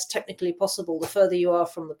less and less technically possible the further you are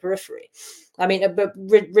from the periphery. I mean,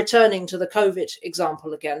 returning to the COVID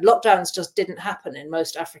example again, lockdowns just didn't happen in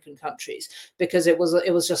most African countries because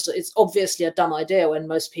it's obviously a dumb idea when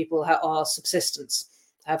most people are subsistence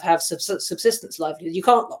livelihood. You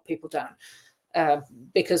can't lock people down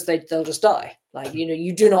because they'll just die. Like,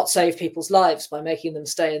 you do not save people's lives by making them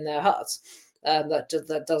stay in their huts.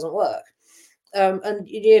 That doesn't work. And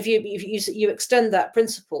if you extend that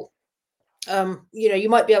principle You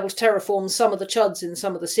might be able to terraform some of the chuds in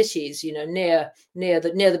some of the cities, near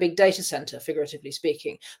the big data center, figuratively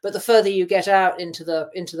speaking. But the further you get out into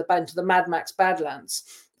the Mad Max Badlands,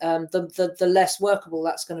 the less workable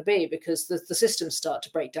that's going to be, because the systems start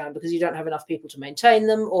to break down because you don't have enough people to maintain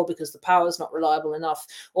them, or because the power's not reliable enough,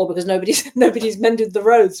 or because nobody's mended the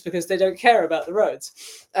roads because they don't care about the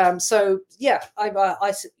roads. So yeah, I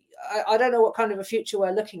don't know what kind of a future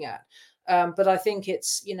we're looking at, but I think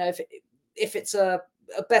it's, if it's a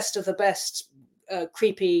best of the best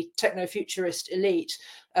creepy techno-futurist elite,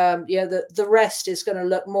 the rest is going to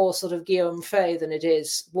look more sort of Guillaume Fay than it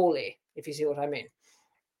is Wall-E, if you see what I mean.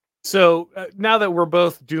 So now that we're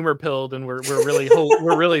both doomer pilled and we're really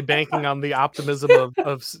we're really banking on the optimism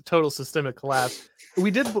of total systemic collapse, I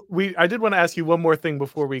did want to ask you one more thing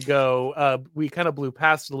before we go. We kind of blew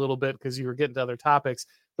past it a little bit because you were getting to other topics,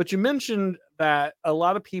 but you mentioned that a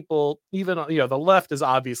lot of people, even the left is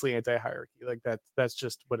obviously anti-hierarchy, like that's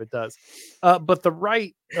just what it does. But the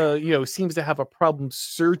right, seems to have a problem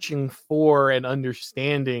searching for and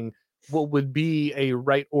understanding what would be a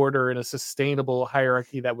right order and a sustainable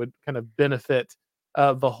hierarchy that would kind of benefit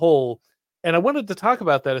the whole. And I wanted to talk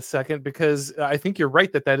about that a second because I think you're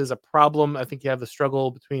right that that is a problem. I think you have the struggle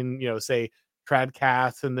between, say, trad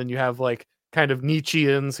cats, and then you have like kind of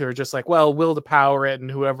Nietzscheans who are just like, well, will to power it, and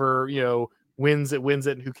whoever wins it,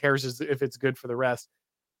 and who cares if it's good for the rest.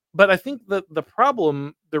 But I think the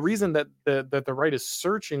problem, the reason that the right is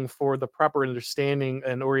searching for the proper understanding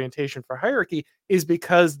and orientation for hierarchy is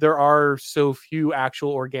because there are so few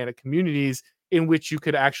actual organic communities in which you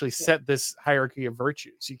could actually set this hierarchy of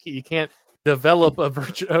virtues. You can't develop a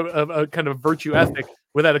virtue, a kind of virtue ethic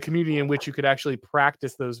without a community in which you could actually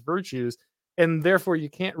practice those virtues. And therefore, you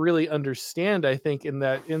can't really understand, I think, in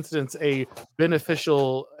that instance, a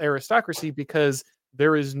beneficial aristocracy, because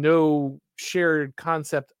there is no shared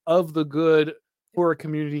concept of the good for a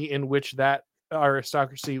community in which that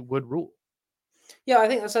aristocracy would rule. Yeah, I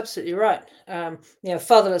think that's absolutely right.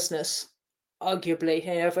 Fatherlessness, arguably.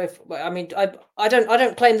 I mean, I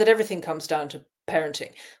don't claim that everything comes down to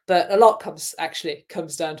parenting, but a lot comes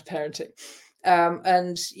down to parenting.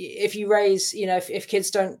 And if you raise, if kids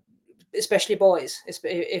don't, especially boys,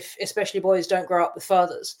 if especially boys don't grow up with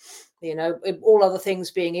fathers, all other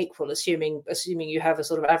things being equal, assuming you have a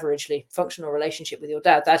sort of averagely functional relationship with your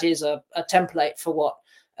dad, that is a template for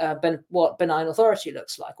what benign authority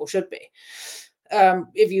looks like, or should be.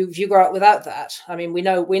 If you grow up without that, I mean, we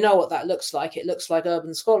know what that looks like. It looks like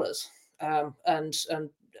urban scholars, and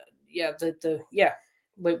yeah,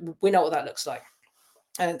 we know what that looks like,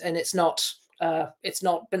 and it's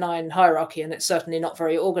not benign hierarchy, and it's certainly not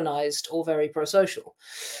very organized or very pro-social.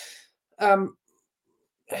 Um,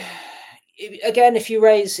 Again, if you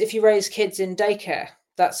raise kids in daycare,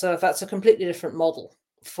 that's a completely different model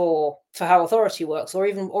for how authority works, or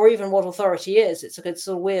even what authority is. It's a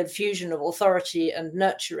sort of weird fusion of authority and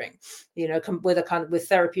nurturing, with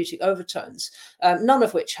therapeutic overtones, none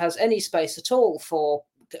of which has any space at all for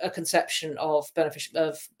a conception of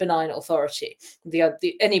benign authority.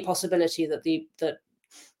 Any possibility that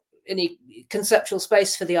any conceptual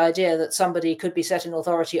space for the idea that somebody could be set in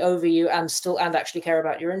authority over you and actually care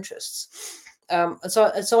about your interests. And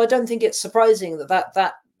so I don't think it's surprising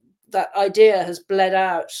that idea has bled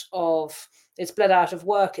out of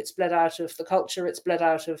work, it's bled out of the culture, it's bled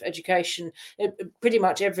out of education. Pretty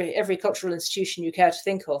much every cultural institution you care to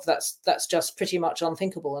think of, that's just pretty much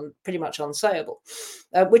unthinkable and pretty much unsayable,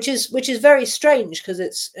 which is very strange, because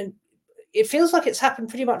it feels like it's happened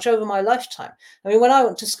pretty much over my lifetime. I mean, when I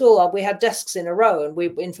went to school, we had desks in a row,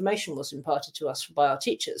 and information was imparted to us by our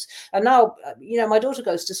teachers. And now, my daughter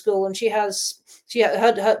goes to school, and she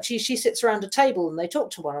sits around a table, and they talk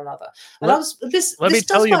to one another. And let me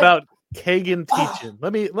tell you about Kagan teaching.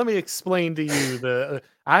 Let me explain to you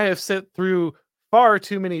I have sat through far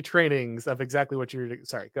too many trainings of exactly what you're.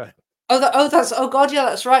 Sorry, go ahead. Oh God, yeah,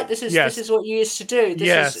 that's right. This is Yes. this is what you used to do.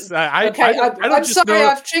 Yes, I'm sorry,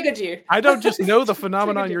 I've triggered you. I don't just know the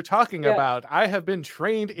phenomenon you're talking Yeah. about. I have been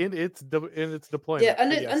trained in its deployment. Yeah,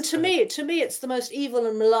 and yes, to me, it's the most evil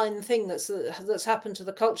and malign thing that's happened to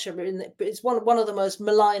the culture. It's one of the most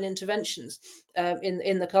malign interventions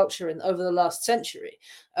in the culture over the last century,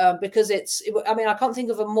 because I mean, I can't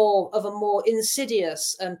think of a more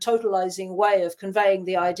insidious and totalizing way of conveying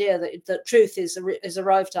the idea that truth is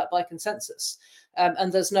arrived at by consensus,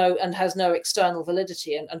 and has no external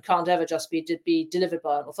validity, and can't ever just be delivered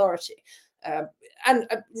by an authority. And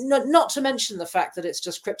not to mention the fact that it's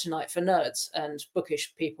just kryptonite for nerds and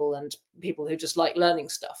bookish people and people who just like learning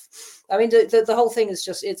stuff. I mean, the whole thing is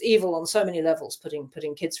just, it's evil on so many levels,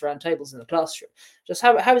 putting kids around tables in the classroom. Just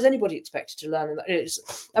how is anybody expected to learn?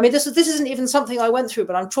 I mean, this isn't even something I went through,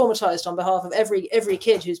 but I'm traumatized on behalf of every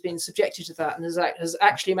kid who's been subjected to that and has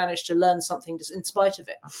actually managed to learn something in spite of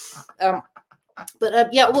it.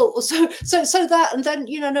 But yeah, well, so that, and then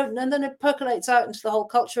and then it percolates out into the whole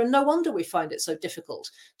culture, and no wonder we find it so difficult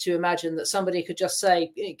to imagine that somebody could just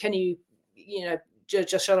say, "Can you,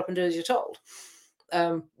 just shut up and do as you're told?"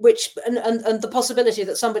 Which and the possibility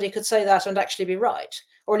that somebody could say that and actually be right,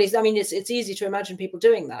 or at least, I mean, it's easy to imagine people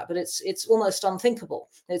doing that, but it's almost unthinkable.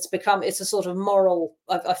 It's a sort of moral.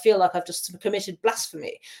 I feel like I've just committed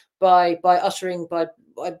blasphemy by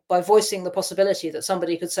voicing the possibility that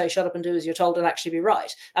somebody could say shut up and do as you're told and actually be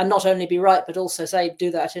right, and not only be right but also say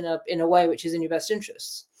do that in a way which is in your best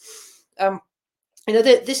interests.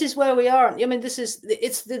 This is where we are. I mean,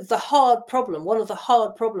 it's the hard problem. One of the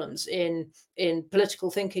hard problems in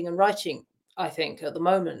political thinking and writing, I think, at the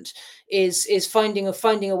moment is finding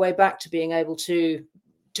a way back to being able to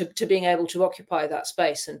being able to occupy that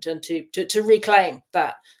space and to reclaim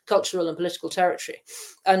that cultural and political territory,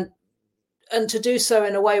 and to do so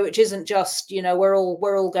in a way which isn't just we're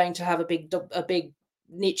all going to have a big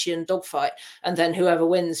Nietzschean dogfight, and then whoever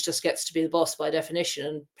wins just gets to be the boss by definition.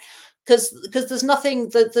 And because there's nothing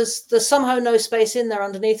that there's somehow no space in there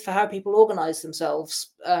underneath for how people organize themselves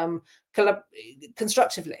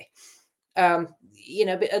constructively. And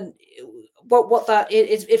what that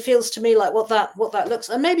it feels to me like what that looks,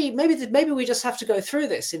 and maybe we just have to go through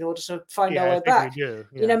this in order to find our way back. We do,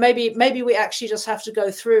 yeah. Maybe we actually just have to go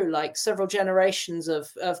through like several generations of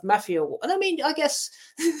mafia war. And I mean, I guess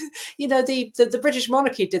the British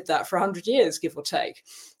monarchy did that for 100 years, give or take.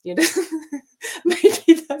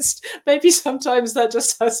 Maybe sometimes that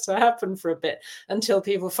just has to happen for a bit until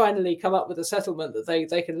people finally come up with a settlement that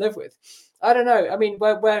they can live with. I don't know. I mean,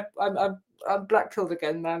 I'm black-pilled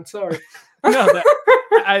again, man. Sorry. No,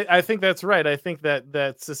 I think that's right. I think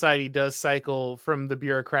that society does cycle from the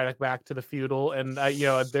bureaucratic back to the feudal, and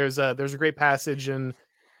there's a great passage in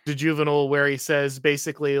the Juvenal where he says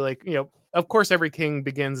basically, like, of course every king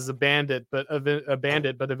begins as a bandit, but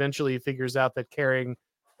eventually he figures out that caring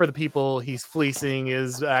for the people he's fleecing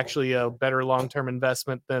is actually a better long-term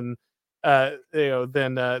investment than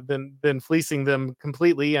fleecing them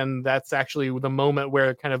completely. And that's actually the moment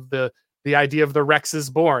where kind of the idea of the Rex is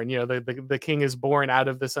born. The king is born out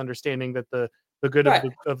of this understanding that the good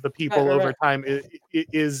Right. of the people Right. over time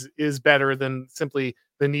is better than simply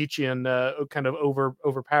the Nietzschean kind of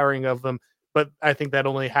overpowering of them. But I think that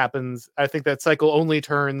only happens. I think that cycle only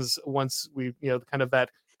turns once we, kind of that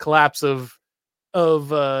collapse of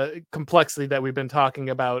complexity that we've been talking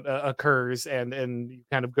about occurs, and you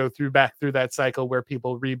kind of go back through that cycle where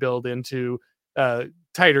people rebuild into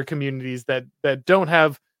tighter communities that don't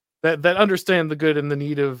have that understand the good and the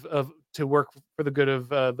need of to work for the good of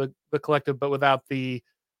the collective, but without the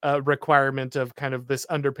requirement of kind of this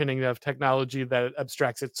underpinning of technology that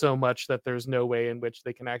abstracts it so much that there's no way in which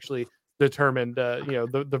they can actually determine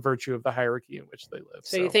the virtue of the hierarchy in which they live.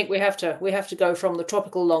 So you think we have to go from the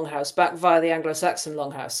tropical longhouse back via the Anglo-Saxon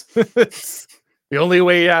longhouse? The only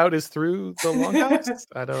way out is through the longhouse.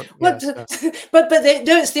 I don't. But No.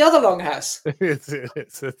 it's the other longhouse. It's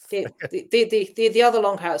the other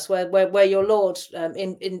longhouse where your lord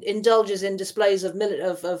indulges in displays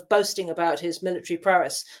of boasting about his military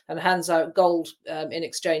prowess and hands out gold in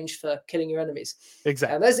exchange for killing your enemies.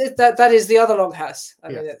 Exactly. That is the other longhouse. I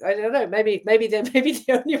Yes. mean, I don't know. Maybe the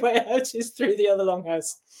only way out is through the other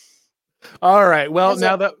longhouse. All right. Well,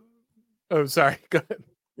 oh, sorry. Go ahead.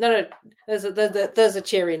 No. There's a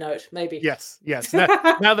cheery note, maybe. Yes.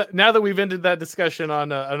 Now that we've ended that discussion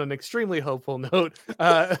on an extremely hopeful note,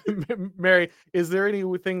 Mary, is there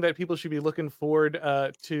anything that people should be looking forward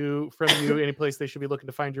to from you? Any place they should be looking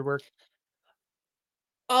to find your work?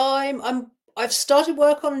 I've started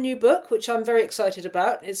work on a new book, which I'm very excited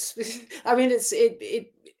about.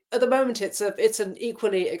 At the moment it's an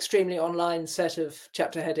equally extremely online set of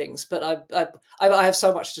chapter headings, but I have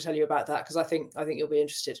so much to tell you about that because I think you'll be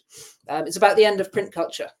interested. It's about the end of print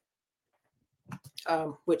culture,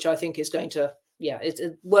 which I think is going to It's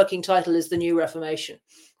a working title is The New Reformation,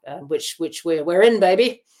 which we're in,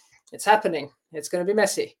 baby. It's happening. It's going to be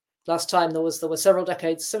messy. Last time there were several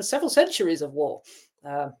decades, several centuries of war.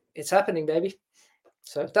 It's happening, baby.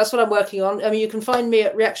 So that's what I'm working on. I mean, you can find me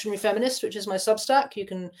at Reactionary Feminist, which is my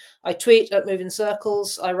Substack. I tweet at Moving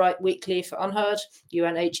Circles. I write weekly for Unheard,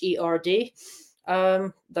 UNHERD.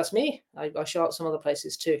 That's me. I show up some other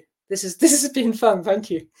places too. This has been fun. Thank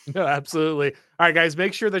you. No, absolutely. All right, guys,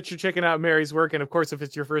 make sure that you're checking out Mary's work. And of course, if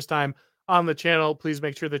it's your first time on the channel, please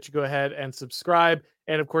make sure that you go ahead and subscribe.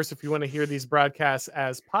 And of course, if you want to hear these broadcasts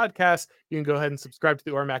as podcasts, you can go ahead and subscribe to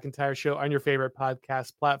the Or McIntyre Show on your favorite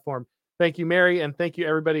podcast platform. Thank you, Mary. And thank you,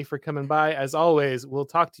 everybody, for coming by. As always, we'll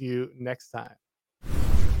talk to you next time.